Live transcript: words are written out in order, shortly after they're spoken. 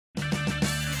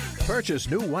Purchase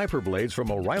new wiper blades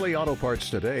from O'Reilly Auto Parts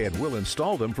today and we'll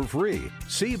install them for free.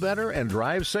 See better and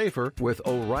drive safer with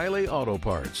O'Reilly Auto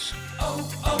Parts.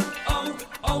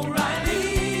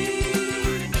 O'Reilly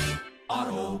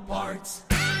Auto Parts.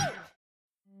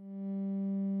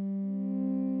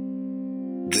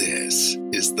 This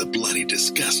is the Bloody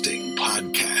Disgusting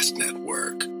Podcast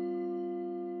Network.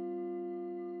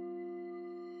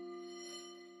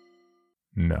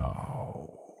 No.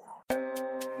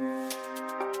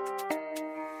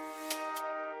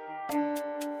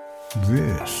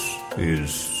 This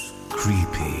is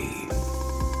Creepy,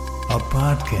 a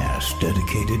podcast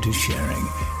dedicated to sharing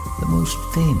the most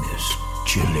famous,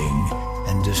 chilling,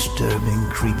 and disturbing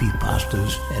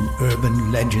creepypastas and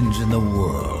urban legends in the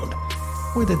world.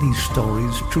 Whether these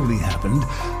stories truly happened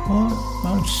or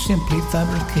are simply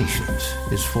fabrications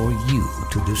is for you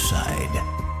to decide.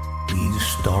 These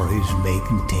stories may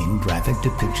contain graphic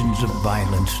depictions of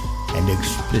violence and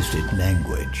explicit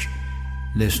language.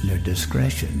 Listener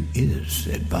discretion is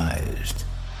advised.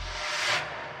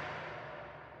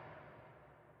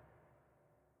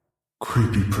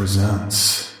 Creepy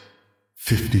presents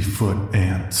 50-Foot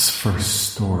Ant's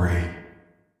first story.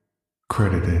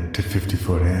 Credited to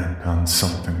 50-Foot Ant on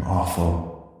Something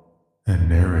Awful and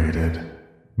narrated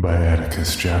by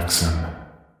Atticus Jackson.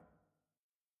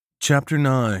 Chapter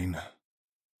 9.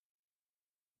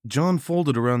 John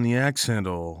folded around the axe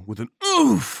handle with an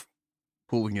oof,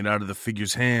 pulling it out of the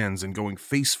figure's hands and going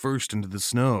face first into the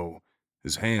snow,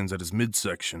 his hands at his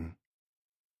midsection.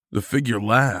 The figure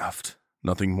laughed,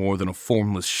 nothing more than a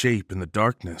formless shape in the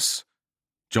darkness.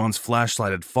 John's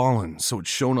flashlight had fallen, so it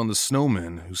shone on the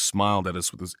snowman, who smiled at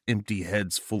us with his empty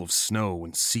heads full of snow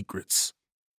and secrets.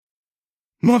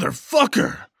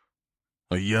 "Motherfucker!"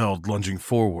 I yelled, lunging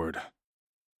forward.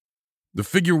 The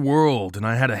figure whirled, and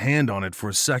I had a hand on it for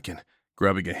a second,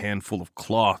 grabbing a handful of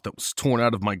cloth that was torn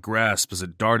out of my grasp as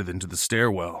it darted into the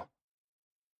stairwell.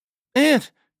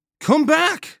 "Ant, come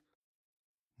back!"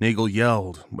 Nagel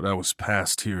yelled, but I was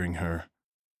past hearing her.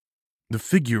 The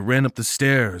figure ran up the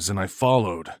stairs, and I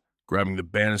followed, grabbing the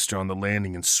banister on the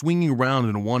landing and swinging around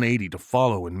in a 180 to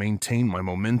follow and maintain my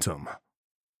momentum,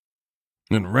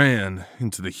 and ran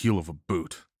into the heel of a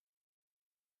boot.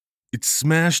 It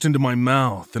smashed into my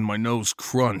mouth, and my nose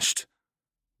crunched.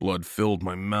 Blood filled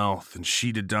my mouth and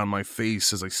sheeted down my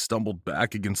face as I stumbled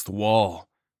back against the wall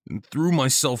and threw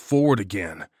myself forward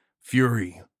again,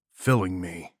 fury filling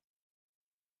me.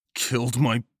 "Killed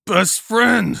my best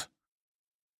friend!"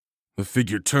 The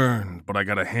figure turned, but I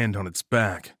got a hand on its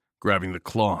back, grabbing the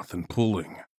cloth and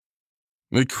pulling.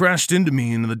 They crashed into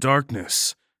me in the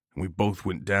darkness, and we both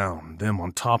went down, them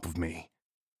on top of me.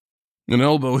 An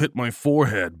elbow hit my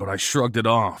forehead, but I shrugged it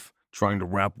off, trying to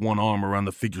wrap one arm around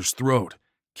the figure's throat,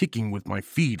 kicking with my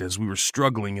feet as we were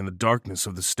struggling in the darkness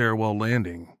of the stairwell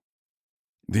landing.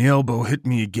 The elbow hit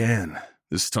me again,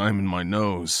 this time in my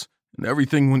nose, and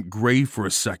everything went gray for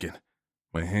a second,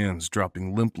 my hands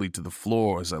dropping limply to the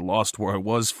floor as I lost where I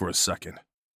was for a second.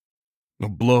 A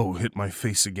blow hit my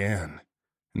face again,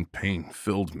 and pain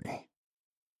filled me.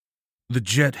 The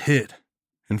jet hit,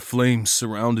 and flames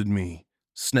surrounded me,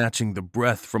 snatching the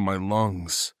breath from my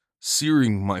lungs,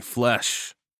 searing my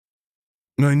flesh.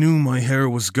 I knew my hair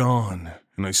was gone,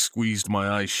 and I squeezed my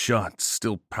eyes shut,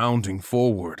 still pounding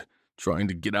forward, trying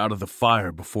to get out of the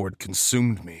fire before it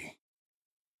consumed me.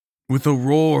 With a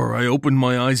roar, I opened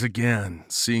my eyes again,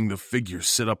 seeing the figure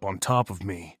sit up on top of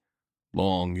me,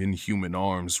 long, inhuman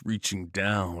arms reaching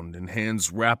down and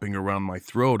hands wrapping around my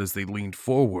throat as they leaned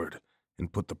forward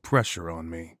and put the pressure on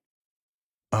me.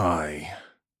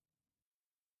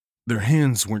 Their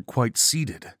hands weren't quite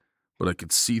seated, but I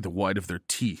could see the white of their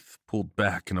teeth pulled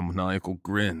back in a maniacal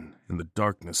grin in the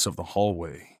darkness of the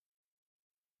hallway.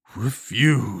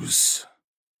 "Refuse!"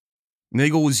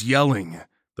 Nagel was yelling,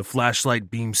 the flashlight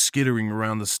beam skittering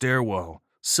around the stairwell,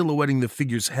 silhouetting the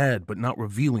figure's head but not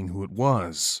revealing who it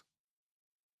was.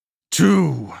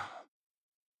 2!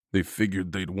 They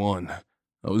figured they'd won.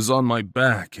 I was on my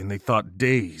back, and they thought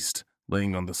dazed,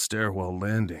 laying on the stairwell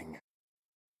landing.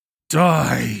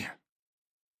 "Die!"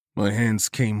 My hands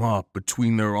came up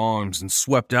between their arms and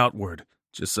swept outward,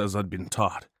 just as I'd been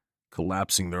taught,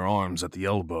 collapsing their arms at the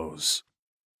elbows.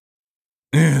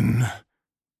 In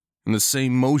the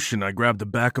same motion, I grabbed the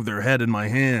back of their head in my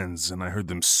hands, and I heard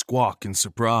them squawk in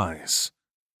surprise.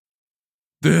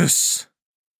 "This!"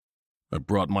 I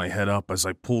brought my head up as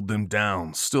I pulled them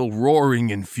down, still roaring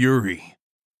in fury.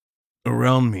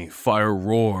 Around me, fire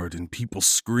roared and people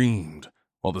screamed,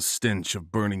 while the stench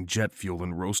of burning jet fuel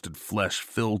and roasted flesh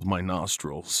filled my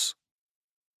nostrils.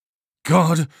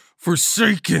 "God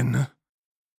forsaken!"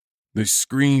 They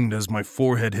screamed as my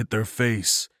forehead hit their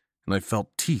face, and and I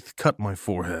felt teeth cut my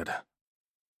forehead.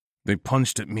 They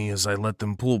punched at me as I let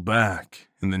them pull back,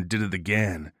 and then did it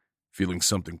again, feeling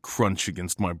something crunch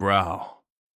against my brow.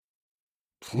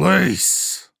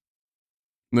 Place!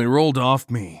 They rolled off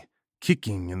me,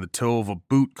 kicking, and the toe of a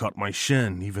boot caught my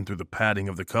shin even through the padding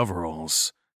of the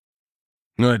coveralls.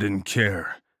 I didn't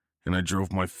care, and I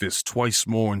drove my fist twice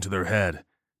more into their head,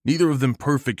 neither of them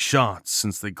perfect shots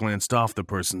since they glanced off the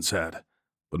person's head,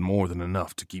 but more than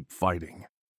enough to keep fighting.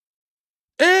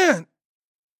 Aunt!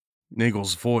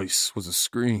 Nagel's voice was a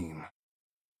scream.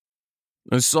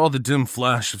 I saw the dim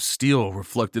flash of steel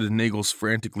reflected in Nagel's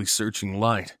frantically searching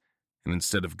light, and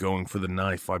instead of going for the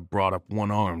knife, I brought up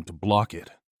one arm to block it.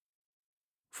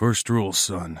 First rule,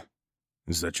 son,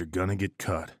 is that you're gonna get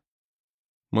cut.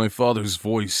 My father's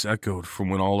voice echoed from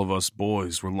when all of us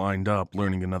boys were lined up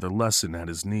learning another lesson at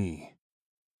his knee.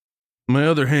 My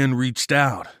other hand reached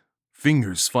out,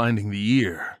 fingers finding the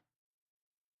ear.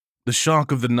 The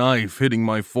shock of the knife hitting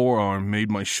my forearm made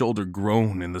my shoulder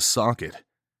groan in the socket.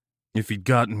 If he'd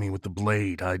gotten me with the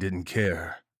blade, I didn't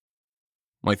care.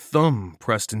 My thumb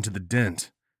pressed into the dent,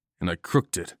 and I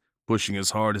crooked it, pushing as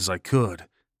hard as I could,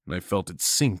 and I felt it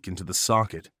sink into the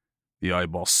socket, the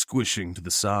eyeball squishing to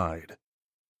the side.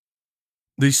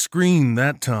 They screamed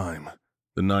that time,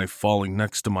 the knife falling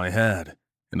next to my head,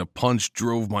 and a punch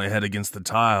drove my head against the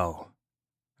tile,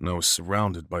 and I was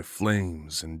surrounded by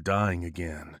flames and dying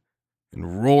again,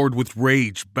 and roared with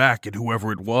rage back at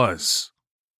whoever it was.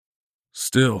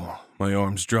 Still, my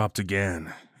arms dropped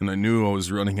again, and I knew I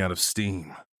was running out of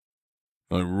steam.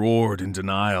 I roared in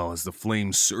denial as the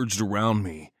flames surged around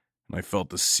me, and I felt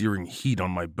the searing heat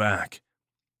on my back,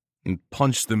 and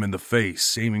punched them in the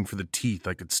face, aiming for the teeth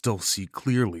I could still see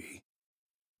clearly,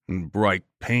 and bright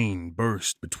pain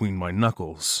burst between my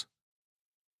knuckles.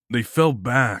 They fell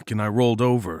back, and I rolled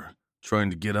over, trying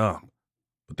to get up,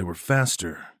 but they were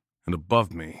faster and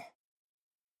above me.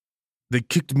 They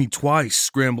kicked me twice,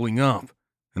 scrambling up,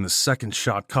 and the second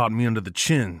shot caught me under the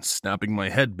chin, snapping my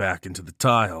head back into the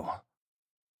tile.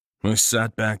 I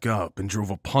sat back up and drove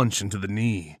a punch into the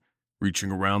knee,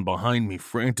 reaching around behind me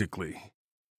frantically.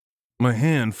 My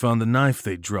hand found the knife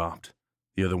they'd dropped,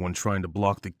 the other one trying to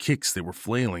block the kicks they were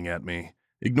flailing at me,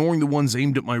 ignoring the ones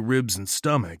aimed at my ribs and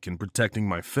stomach and protecting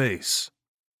my face.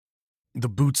 The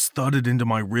boots thudded into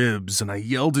my ribs, and I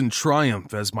yelled in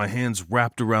triumph as my hands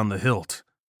wrapped around the hilt.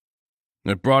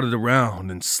 I brought it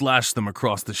around and slashed them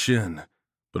across the shin,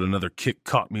 but another kick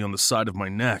caught me on the side of my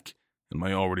neck, and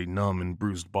my already numb and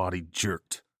bruised body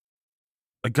jerked.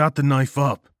 I got the knife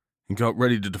up and got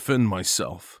ready to defend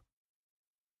myself.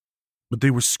 But they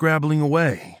were scrabbling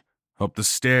away, up the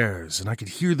stairs, and I could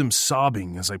hear them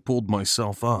sobbing as I pulled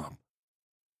myself up.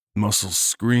 Muscles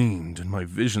screamed and my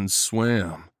vision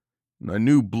swam, and I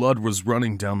knew blood was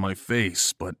running down my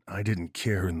face, but I didn't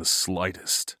care in the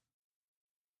slightest.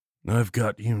 I've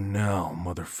got you now,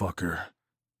 motherfucker,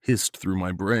 hissed through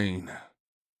my brain.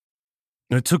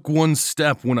 I took one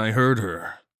step when I heard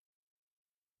her.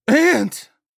 Aunt!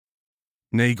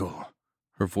 Nagel,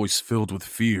 her voice filled with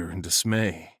fear and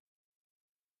dismay.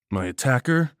 My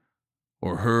attacker,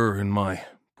 or her and my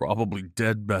probably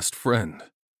dead best friend?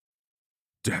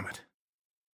 Damn it.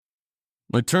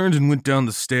 I turned and went down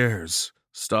the stairs,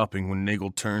 stopping when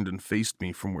Nagel turned and faced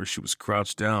me from where she was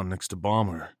crouched down next to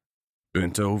Bomber,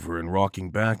 bent over and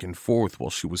rocking back and forth while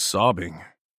she was sobbing,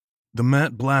 the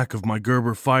matte black of my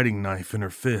Gerber fighting knife in her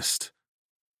fist.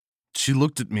 She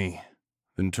looked at me,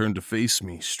 then turned to face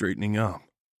me, straightening up.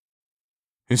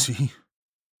 Is he?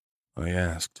 I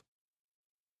asked.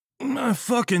 My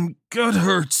fucking gut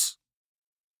hurts,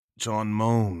 John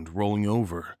moaned, rolling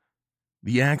over.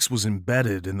 The axe was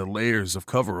embedded in the layers of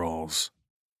coveralls.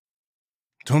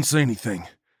 Don't say anything.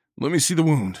 Let me see the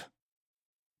wound,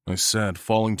 I said,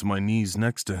 falling to my knees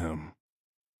next to him.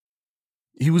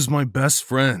 He was my best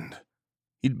friend.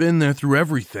 He'd been there through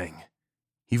everything.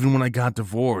 Even when I got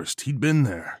divorced, he'd been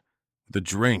there. With a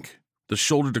drink, the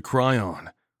shoulder to cry on,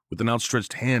 with an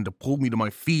outstretched hand to pull me to my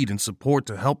feet and support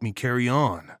to help me carry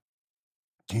on.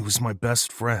 He was my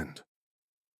best friend.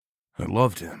 I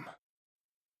loved him.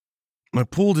 I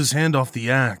pulled his hand off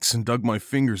the axe and dug my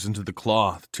fingers into the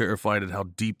cloth, terrified at how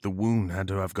deep the wound had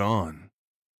to have gone,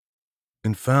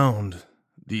 and found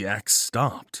the axe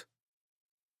stopped.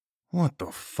 What the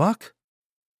fuck?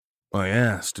 I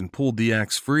asked and pulled the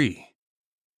axe free.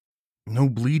 No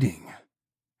bleeding,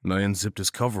 and I unzipped his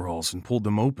coveralls and pulled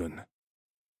them open.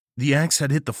 The axe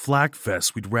had hit the flak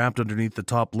vest we'd wrapped underneath the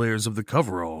top layers of the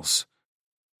coveralls.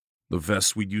 The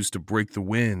vest we'd used to break the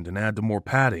wind and add to more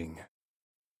padding.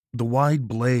 The wide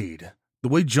blade, the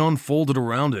way John folded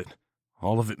around it,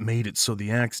 all of it made it so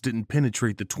the axe didn't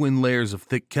penetrate the twin layers of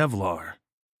thick Kevlar.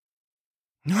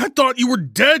 I thought you were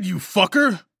dead, you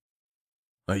fucker!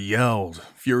 I yelled,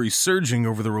 fury surging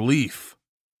over the relief.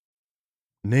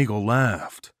 Nagel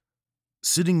laughed.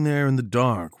 Sitting there in the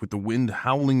dark with the wind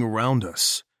howling around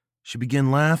us, she began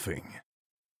laughing.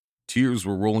 Tears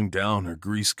were rolling down her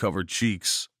grease-covered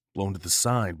cheeks, blown to the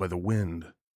side by the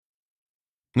wind.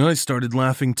 I started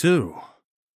laughing too.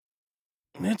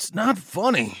 It's not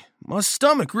funny. My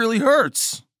stomach really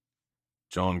hurts.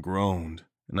 John groaned,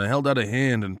 and I held out a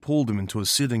hand and pulled him into a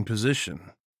sitting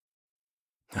position.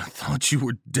 I thought you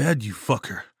were dead, you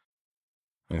fucker,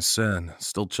 I said,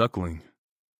 still chuckling.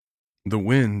 The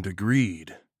wind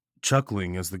agreed,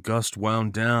 chuckling as the gust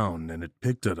wound down and it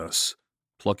picked at us,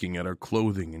 plucking at our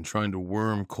clothing and trying to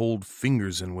worm cold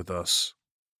fingers in with us.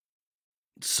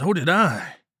 So did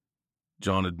I,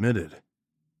 John admitted.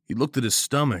 He looked at his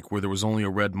stomach where there was only a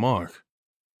red mark.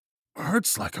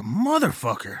 Hurts like a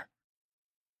motherfucker.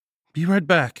 Be right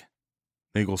back,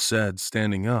 Nagel said,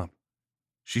 standing up.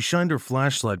 She shined her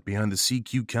flashlight behind the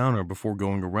CQ counter before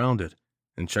going around it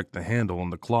and checked the handle on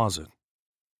the closet.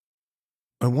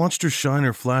 I watched her shine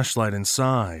her flashlight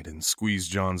inside and squeeze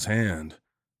John's hand.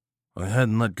 I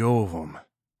hadn't let go of him,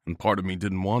 and part of me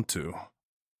didn't want to.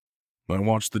 I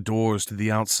watched the doors to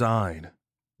the outside,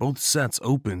 both sets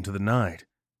open to the night,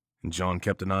 and John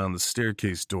kept an eye on the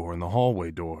staircase door and the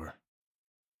hallway door.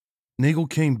 Nagel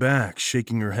came back,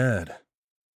 shaking her head.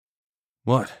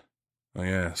 What? I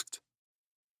asked.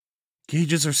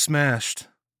 Gauges are smashed.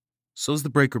 So's the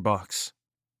breaker box,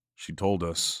 she told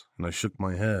us, and I shook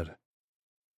my head.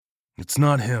 It's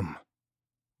not him,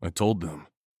 I told them.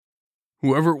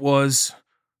 Whoever it was,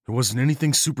 there wasn't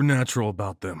anything supernatural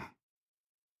about them.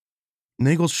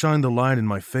 Nagel shined the light in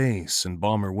my face, and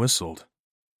Balmer whistled.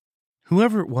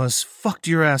 Whoever it was fucked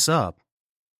your ass up.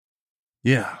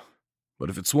 Yeah, but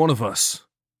if it's one of us,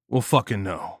 we'll fucking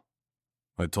know,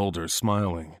 I told her,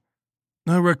 smiling.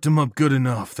 I wrecked him up good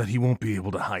enough that he won't be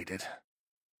able to hide it.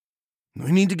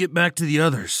 We need to get back to the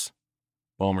others,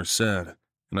 Balmer said,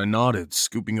 and I nodded,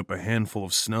 scooping up a handful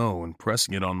of snow and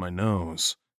pressing it on my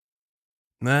nose.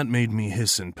 That made me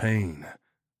hiss in pain,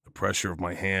 the pressure of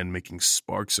my hand making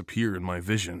sparks appear in my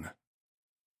vision.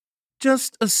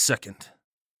 Just a second.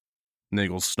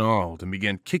 Nagel snarled and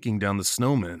began kicking down the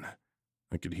snowmen.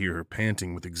 I could hear her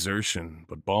panting with exertion,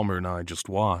 but Balmer and I just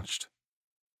watched.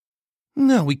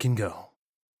 Now we can go,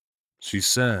 she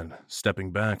said,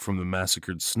 stepping back from the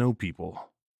massacred snow people.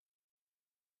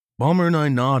 Balmer and I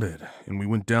nodded, and we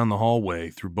went down the hallway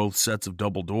through both sets of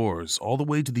double doors all the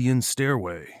way to the inn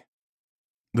stairway.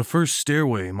 The first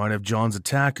stairway might have John's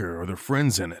attacker or their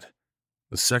friends in it.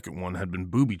 The second one had been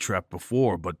booby-trapped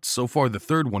before, but so far the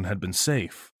third one had been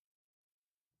safe.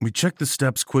 We checked the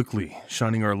steps quickly,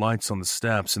 shining our lights on the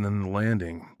steps and then the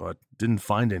landing, but didn't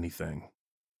find anything.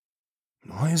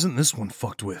 Why isn't this one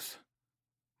fucked with?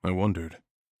 I wondered.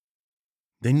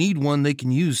 They need one they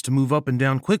can use to move up and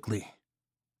down quickly,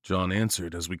 John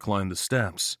answered as we climbed the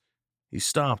steps. He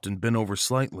stopped and bent over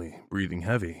slightly, breathing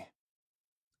heavy.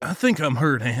 I think I'm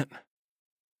hurt, Aunt.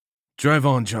 Drive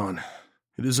on, John.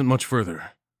 It isn't much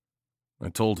further, I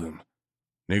told him.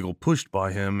 Nagel pushed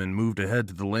by him and moved ahead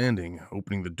to the landing,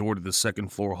 opening the door to the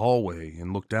second-floor hallway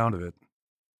and looked out of it.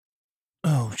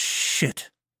 Oh,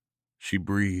 shit, she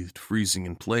breathed, freezing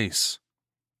in place.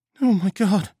 Oh, my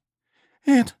God.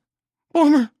 Aunt,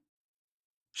 Balmer.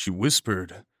 She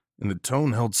whispered, and the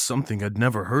tone held something I'd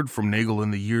never heard from Nagel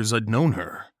in the years I'd known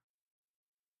her.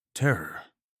 Terror.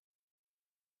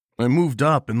 I moved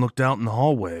up and looked out in the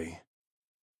hallway.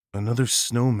 Another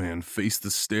snowman faced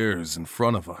the stairs in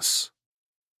front of us.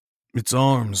 Its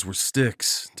arms were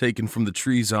sticks taken from the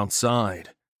trees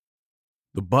outside.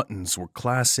 The buttons were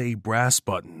Class A brass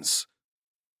buttons.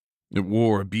 It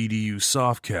wore a BDU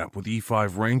soft cap with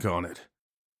E5 rank on it.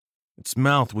 Its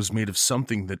mouth was made of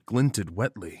something that glinted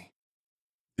wetly.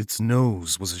 Its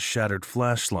nose was a shattered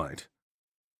flashlight,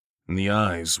 and the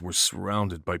eyes were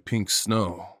surrounded by pink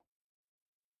snow.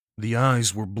 The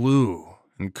eyes were blue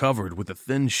and covered with a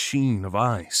thin sheen of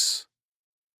ice.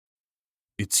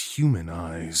 Its human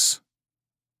eyes.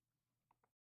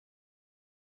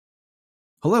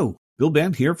 Hello, Bill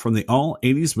Band here from the All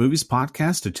 80s Movies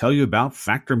podcast to tell you about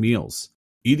Factor meals.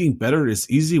 Eating better is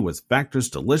easy with Factor's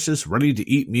delicious,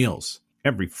 ready-to-eat meals.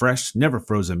 Every fresh,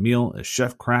 never-frozen meal is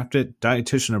chef-crafted,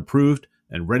 dietitian-approved,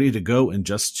 and ready to go in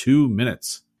just 2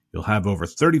 minutes. You'll have over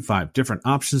 35 different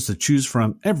options to choose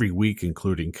from every week,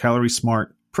 including Calorie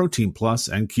Smart, Protein Plus,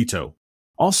 and Keto.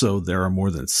 Also, there are more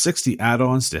than 60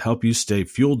 add-ons to help you stay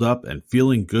fueled up and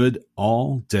feeling good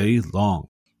all day long.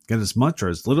 Get as much or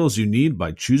as little as you need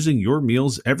by choosing your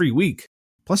meals every week.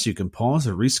 Plus, you can pause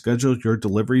or reschedule your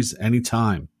deliveries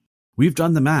anytime. We've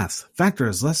done the math. Factor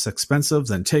is less expensive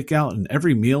than takeout, and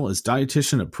every meal is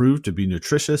dietitian approved to be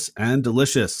nutritious and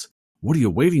delicious. What are you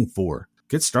waiting for?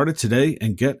 Get started today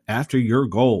and get after your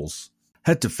goals.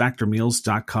 Head to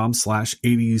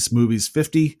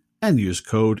factormeals.com/80smovies50 and use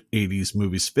code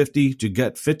 80smovies50 to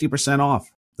get 50%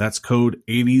 off. That's code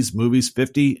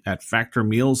 80smovies50 at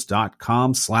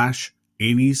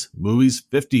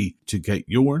factormeals.com/80smovies50 to get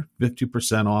your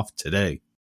 50% off today.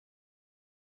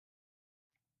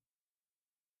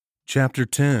 Chapter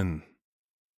 10.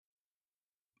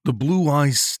 The blue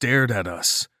eyes stared at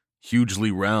us,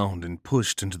 hugely round and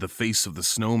pushed into the face of the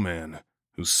snowman,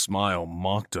 whose smile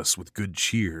mocked us with good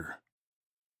cheer.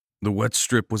 The wet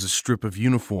strip was a strip of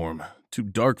uniform, too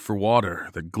dark for water,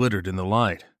 that glittered in the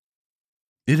light.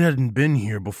 It hadn't been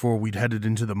here before we'd headed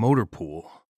into the motor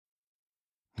pool.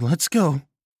 "Let's go,"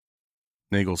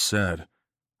 Nagel said,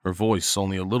 her voice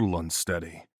only a little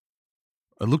unsteady.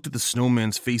 I looked at the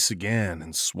snowman's face again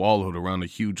and swallowed around a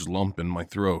huge lump in my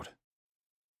throat.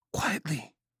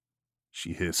 "Quietly,"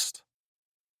 she hissed.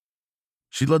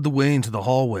 She led the way into the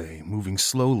hallway, moving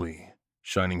slowly,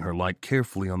 shining her light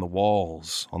carefully on the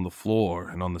walls, on the floor,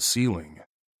 and on the ceiling.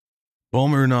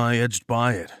 Balmer and I edged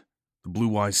by it, the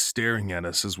blue eyes staring at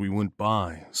us as we went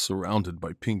by, surrounded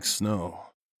by pink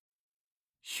snow.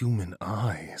 Human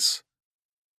eyes.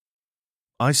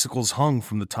 Icicles hung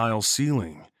from the tile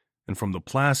ceiling and from the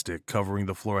plastic covering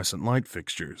the fluorescent light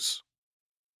fixtures.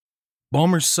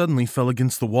 Balmer suddenly fell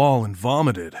against the wall and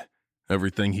vomited,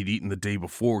 everything he'd eaten the day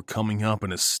before coming up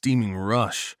in a steaming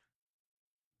rush.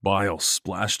 Bile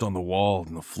splashed on the wall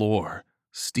and the floor,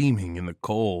 steaming in the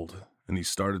cold, and he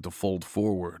started to fold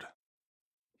forward.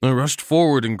 I rushed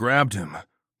forward and grabbed him,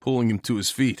 pulling him to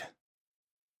his feet.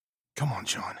 "Come on,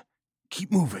 John.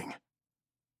 Keep moving,"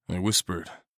 I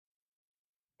whispered.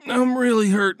 "I'm really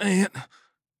hurt, Aunt,"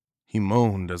 he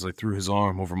moaned as I threw his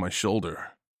arm over my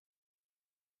shoulder.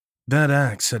 That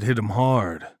axe had hit him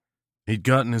hard. He'd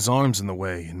gotten his arms in the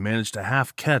way and managed to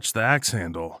half catch the axe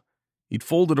handle. He'd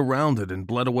folded around it and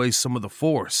bled away some of the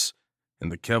force,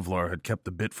 and the Kevlar had kept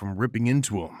the bit from ripping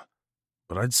into him.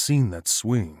 But I'd seen that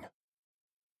swing.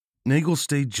 Nagel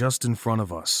stayed just in front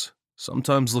of us,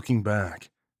 sometimes looking back,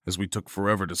 as we took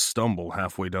forever to stumble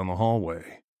halfway down the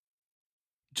hallway.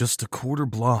 Just a quarter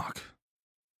block.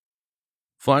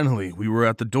 Finally, we were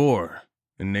at the door,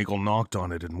 and Nagel knocked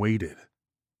on it and waited.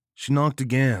 She knocked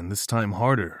again, this time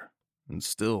harder, and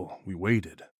still we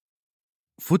waited.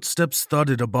 Footsteps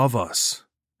thudded above us,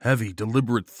 heavy,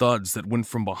 deliberate thuds that went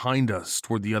from behind us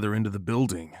toward the other end of the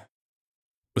building.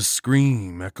 A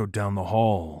scream echoed down the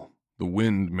hall, the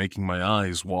wind making my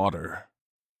eyes water.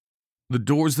 The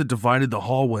doors that divided the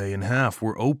hallway in half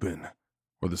were open,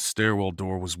 or the stairwell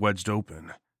door was wedged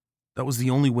open. That was the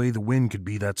only way the wind could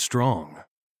be that strong.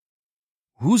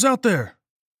 "Who's out there?"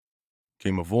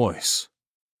 came a voice.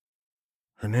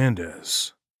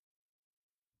 Hernandez.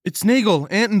 "It's Nagel,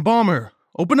 Ant, and Balmer.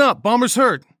 Open up, Balmer's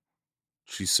hurt,"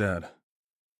 she said.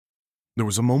 There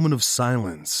was a moment of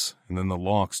silence, and then the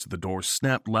locks to the door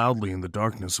snapped loudly in the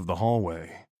darkness of the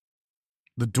hallway.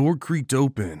 The door creaked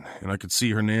open, and I could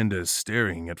see Hernandez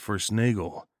staring at first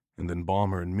Nagel, and then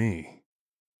Balmer and me.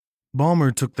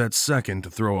 Balmer took that second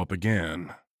to throw up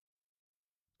again.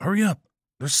 "Hurry up,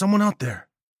 there's someone out there,"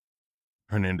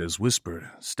 Hernandez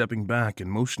whispered, stepping back and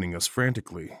motioning us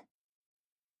frantically.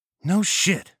 "No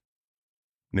shit,"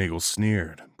 Nagel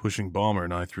sneered, pushing Balmer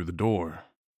and I through the door.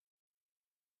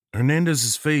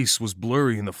 Hernandez's face was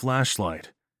blurry in the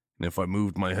flashlight, and if I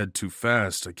moved my head too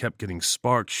fast, I kept getting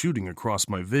sparks shooting across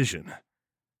my vision.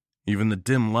 Even the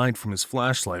dim light from his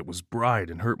flashlight was bright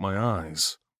and hurt my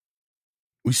eyes.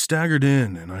 We staggered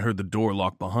in, and I heard the door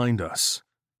lock behind us.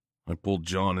 I pulled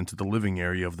John into the living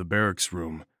area of the barracks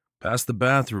room, past the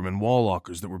bathroom and wall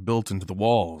lockers that were built into the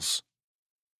walls.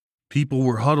 People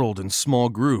were huddled in small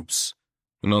groups,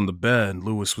 and on the bed,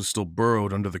 Lewis was still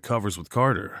burrowed under the covers with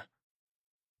Carter.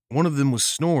 One of them was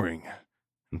snoring,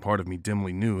 and part of me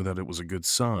dimly knew that it was a good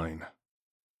sign.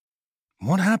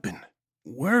 "What happened?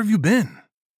 Where have you been?"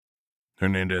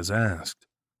 Hernandez asked.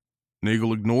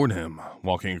 Nagel ignored him,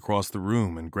 walking across the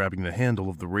room and grabbing the handle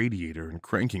of the radiator and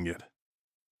cranking it.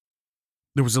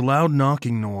 There was a loud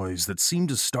knocking noise that seemed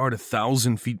to start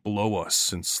 1,000 feet below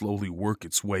us and slowly work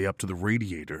its way up to the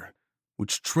radiator,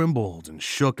 which trembled and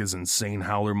shook as insane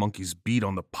howler monkeys beat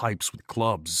on the pipes with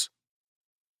clubs.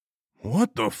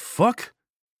 "What the fuck?"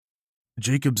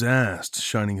 Jacobs asked,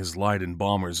 shining his light and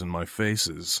Balmer's in my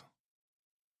faces.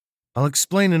 "I'll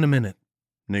explain in a minute,"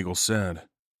 Nagel said.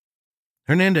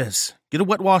 "Hernandez, get a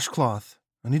wet washcloth.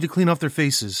 I need to clean off their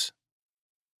faces."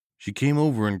 She came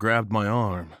over and grabbed my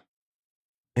arm.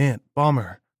 "Aunt,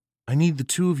 Balmer, I need the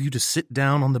two of you to sit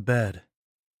down on the bed.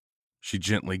 She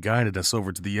gently guided us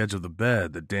over to the edge of the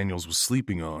bed that Daniels was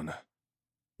sleeping on.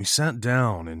 We sat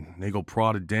down, and Nagel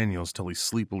prodded Daniels till he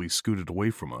sleepily scooted away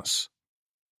from us.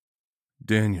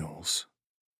 Daniels.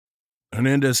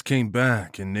 Hernandez came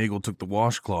back, and Nagel took the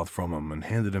washcloth from him and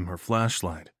handed him her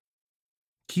flashlight.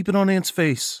 Keep it on Aunt's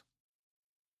face.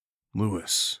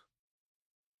 Lewis.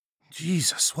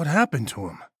 Jesus, what happened to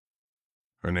him?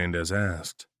 Hernandez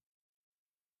asked.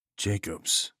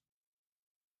 Jacobs.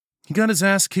 He got his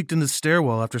ass kicked in the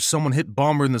stairwell after someone hit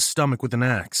Bomber in the stomach with an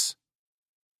axe.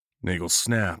 Nagel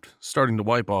snapped, starting to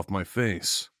wipe off my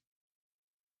face.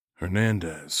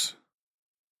 Hernandez.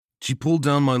 She pulled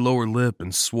down my lower lip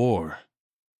and swore.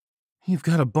 You've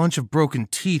got a bunch of broken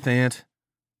teeth, Aunt,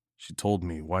 she told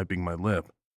me, wiping my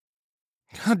lip.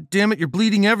 God damn it, you're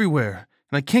bleeding everywhere,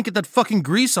 and I can't get that fucking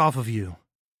grease off of you.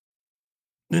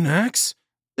 An axe?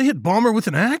 They hit Bomber with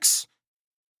an axe?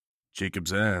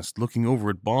 Jacobs asked, looking over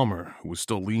at Bomber, who was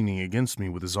still leaning against me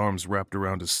with his arms wrapped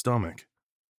around his stomach.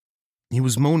 He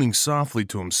was moaning softly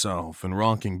to himself and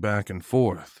rocking back and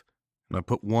forth, and I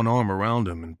put one arm around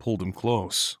him and pulled him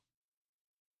close.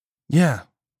 Yeah,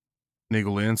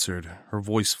 Nagel answered, her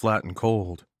voice flat and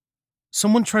cold.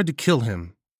 Someone tried to kill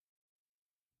him.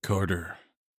 Carter.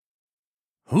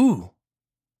 Who?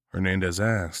 Hernandez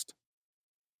asked.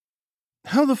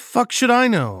 How the fuck should I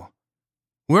know?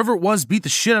 Whoever it was beat the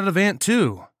shit out of Aunt,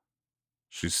 too.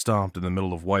 She stopped in the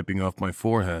middle of wiping off my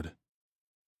forehead.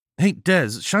 Hey,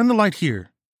 Dez, shine the light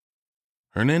here.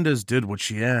 Hernandez did what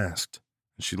she asked,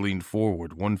 and she leaned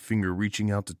forward, one finger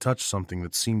reaching out to touch something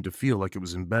that seemed to feel like it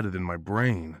was embedded in my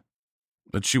brain.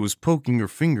 That she was poking her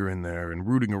finger in there and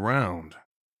rooting around.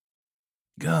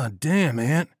 God damn,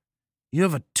 Aunt. You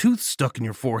have a tooth stuck in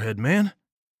your forehead, man.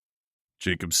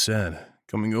 Jacob said,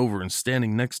 coming over and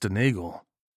standing next to Nagel.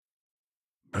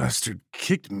 Bastard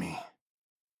kicked me.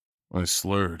 I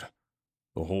slurred.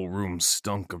 The whole room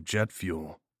stunk of jet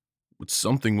fuel. But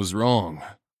something was wrong.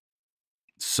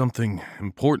 Something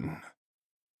important.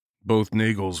 Both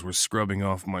Nagels were scrubbing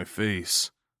off my face.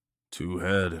 2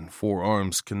 head and 4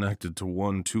 arms connected to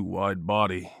one too wide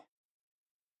body.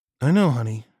 I know,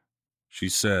 honey, she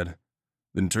said,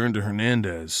 then turned to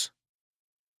Hernandez.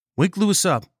 Wake Lewis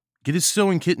up. Get his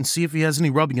sewing kit and see if he has any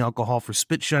rubbing alcohol for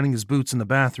spit-shining his boots in the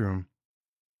bathroom.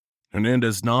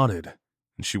 Hernandez nodded,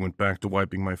 and she went back to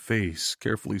wiping my face,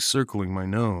 carefully circling my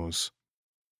nose.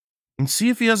 And see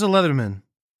if he has a Leatherman.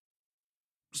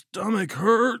 Stomach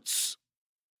hurts.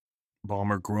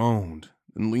 Bomber groaned,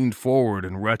 then leaned forward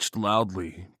and retched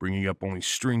loudly, bringing up only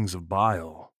strings of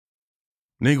bile.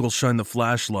 Nagel shined the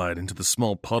flashlight into the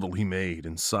small puddle he made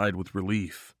and sighed with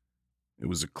relief. It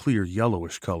was a clear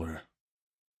yellowish color.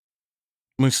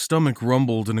 My stomach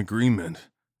rumbled in agreement,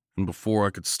 and before I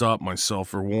could stop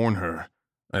myself or warn her,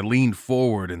 I leaned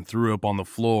forward and threw up on the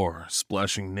floor,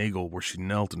 splashing Nagel where she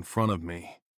knelt in front of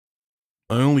me.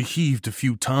 I only heaved a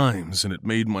few times, and it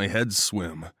made my head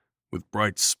swim, with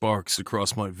bright sparks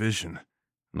across my vision,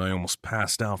 and I almost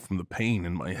passed out from the pain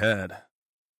in my head.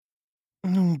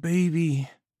 Oh,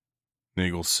 baby,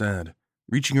 Nagel said,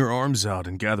 reaching her arms out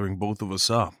and gathering both of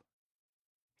us up.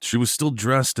 She was still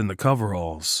dressed in the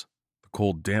coveralls, the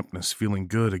cold dampness feeling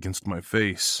good against my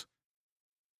face.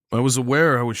 I was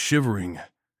aware I was shivering,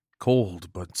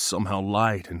 cold but somehow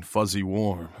light and fuzzy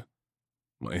warm.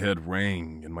 My head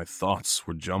rang and my thoughts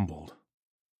were jumbled.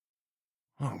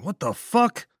 Oh, what the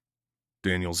fuck?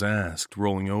 Daniels asked,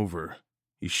 rolling over.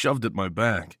 He shoved at my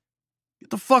back. Get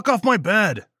the fuck off my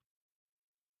bed!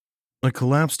 I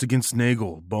collapsed against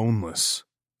Nagel, boneless,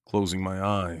 closing my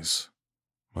eyes.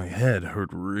 My head hurt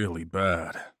really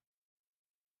bad.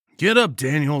 Get up,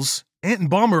 Daniels. Aunt and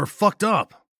Bomber are fucked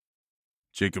up,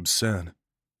 Jacob said.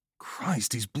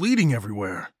 Christ, he's bleeding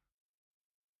everywhere.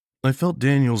 I felt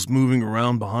Daniels moving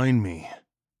around behind me,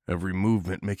 every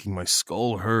movement making my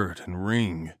skull hurt and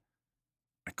ring.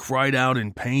 I cried out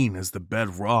in pain as the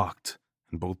bed rocked,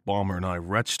 and both Bomber and I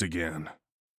retched again.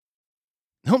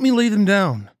 Help me lay them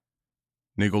down,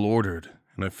 Nagel ordered,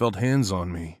 and I felt hands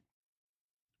on me.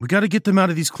 We gotta get them out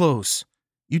of these clothes.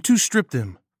 You two strip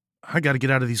them. I gotta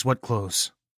get out of these wet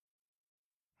clothes.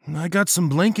 I got some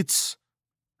blankets,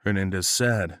 Hernandez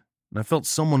said, and I felt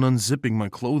someone unzipping my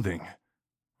clothing.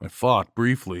 I fought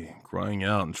briefly, crying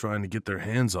out and trying to get their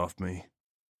hands off me.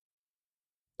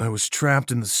 I was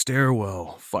trapped in the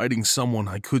stairwell, fighting someone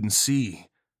I couldn't see,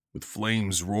 with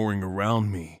flames roaring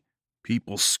around me,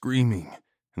 people screaming,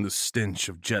 and the stench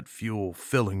of jet fuel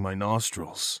filling my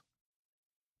nostrils.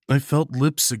 I felt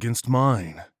lips against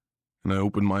mine, and I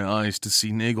opened my eyes to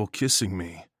see Nagel kissing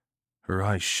me, her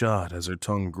eyes shut as her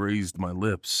tongue grazed my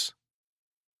lips.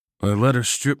 I let her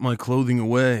strip my clothing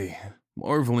away,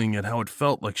 marveling at how it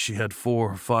felt like she had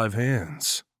 4 or 5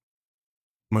 hands.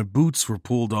 My boots were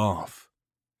pulled off,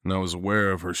 and I was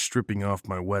aware of her stripping off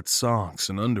my wet socks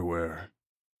and underwear.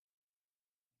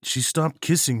 She stopped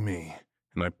kissing me,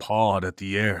 and I pawed at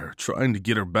the air, trying to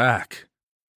get her back.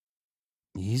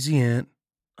 "Easy, Aunt.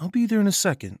 I'll be there in a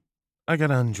second. I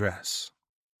gotta undress,"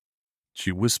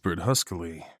 she whispered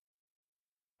huskily.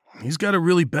 "He's got a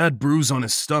really bad bruise on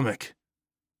his stomach,"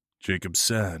 Jacob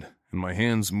said, and my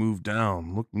hands moved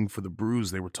down, looking for the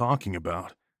bruise they were talking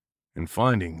about, and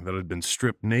finding that I'd been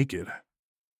stripped naked.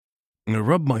 I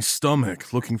rubbed my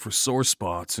stomach, looking for sore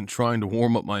spots and trying to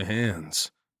warm up my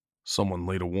hands. Someone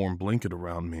laid a warm blanket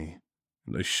around me,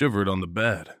 and I shivered on the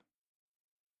bed.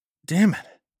 "Damn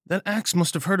it, that axe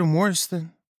must have hurt him worse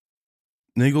than..."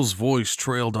 Nagel's voice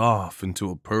trailed off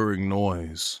into a purring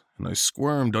noise, and I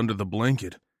squirmed under the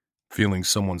blanket, feeling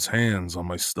someone's hands on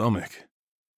my stomach.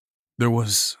 There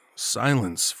was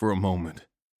silence for a moment.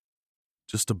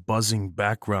 Just a buzzing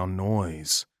background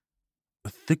noise. A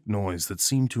thick noise that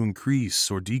seemed to increase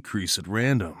or decrease at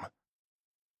random.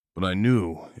 But I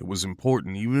knew it was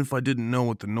important even if I didn't know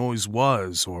what the noise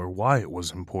was or why it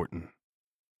was important.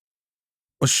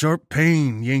 A sharp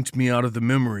pain yanked me out of the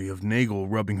memory of Nagel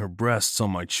rubbing her breasts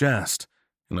on my chest,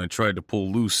 and I tried to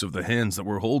pull loose of the hands that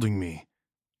were holding me.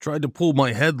 Tried to pull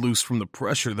my head loose from the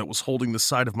pressure that was holding the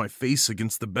side of my face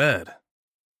against the bed.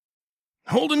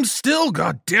 "Hold him still,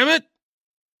 goddammit!"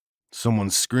 Someone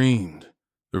screamed,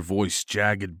 their voice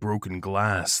jagged broken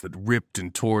glass that ripped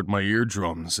and tore at my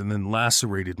eardrums and then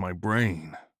lacerated my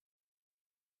brain.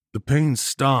 The pain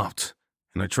stopped,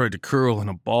 and I tried to curl in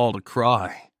a ball to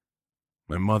cry.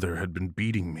 My mother had been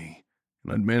beating me,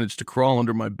 and I'd managed to crawl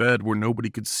under my bed where nobody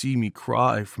could see me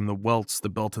cry from the welts the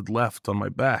belt had left on my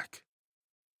back.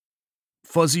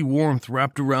 Fuzzy warmth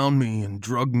wrapped around me and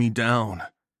drugged me down.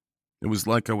 It was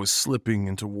like I was slipping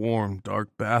into warm,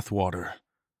 dark bathwater.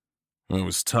 I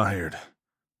was tired,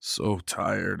 so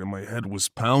tired, and my head was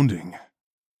pounding.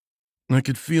 I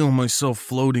could feel myself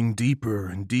floating deeper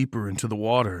and deeper into the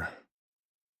water.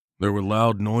 There were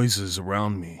loud noises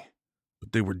around me,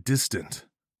 but they were distant,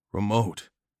 remote,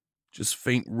 just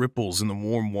faint ripples in the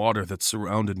warm water that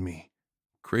surrounded me,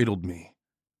 cradled me,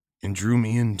 and drew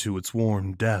me into its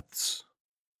warm depths.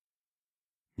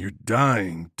 "You're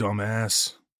dying,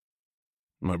 dumbass."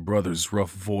 My brother's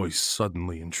rough voice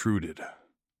suddenly intruded.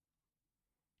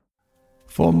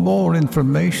 For more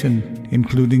information,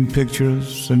 including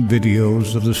pictures and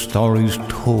videos of the stories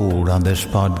told on this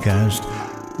podcast,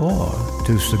 or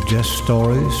to suggest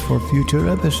stories for future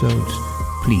episodes,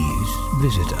 please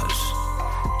visit us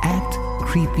at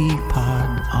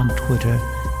CreepyPod on Twitter,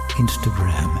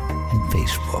 Instagram, and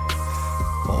Facebook,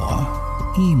 or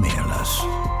email us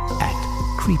at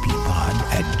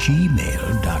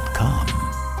creepypod@gmail.com.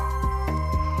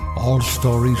 All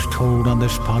stories told on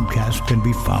this podcast can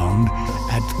be found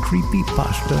at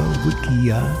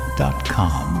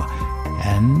creepypastawikia.com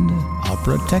and are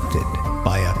protected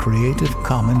by a Creative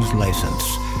Commons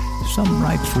license. Some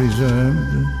rights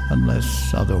reserved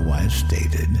unless otherwise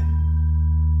stated.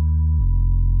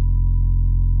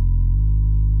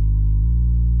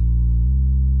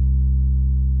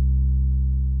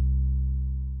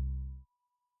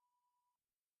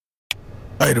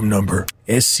 Item number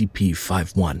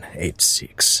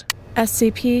SCP-5186.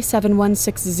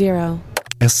 SCP-7160.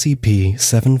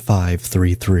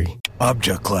 SCP-7533.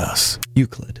 Object Class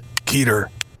Euclid. Keter.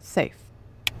 Safe.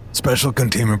 Special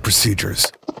Containment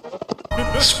Procedures.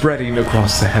 Spreading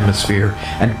across the hemisphere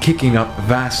and kicking up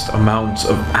vast amounts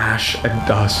of ash and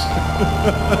dust.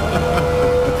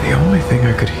 The only thing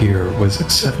I could hear was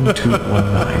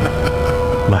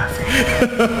 7219 laughing.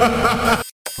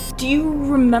 Do you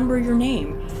remember your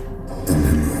name?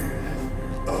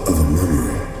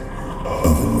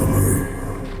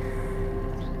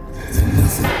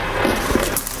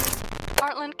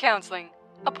 Heartland Counseling.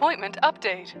 Appointment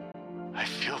update. I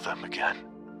feel them again.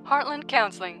 Heartland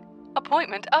Counseling.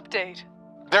 Appointment update.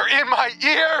 They're in my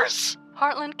ears!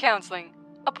 Heartland Counseling.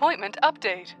 Appointment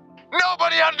update.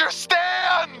 Nobody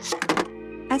understands!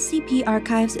 SCP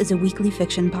Archives is a weekly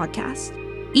fiction podcast.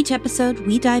 Each episode,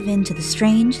 we dive into the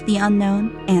strange, the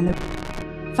unknown, and the...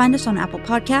 Find us on Apple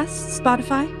Podcasts,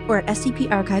 Spotify, or at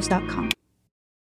scparchives.com.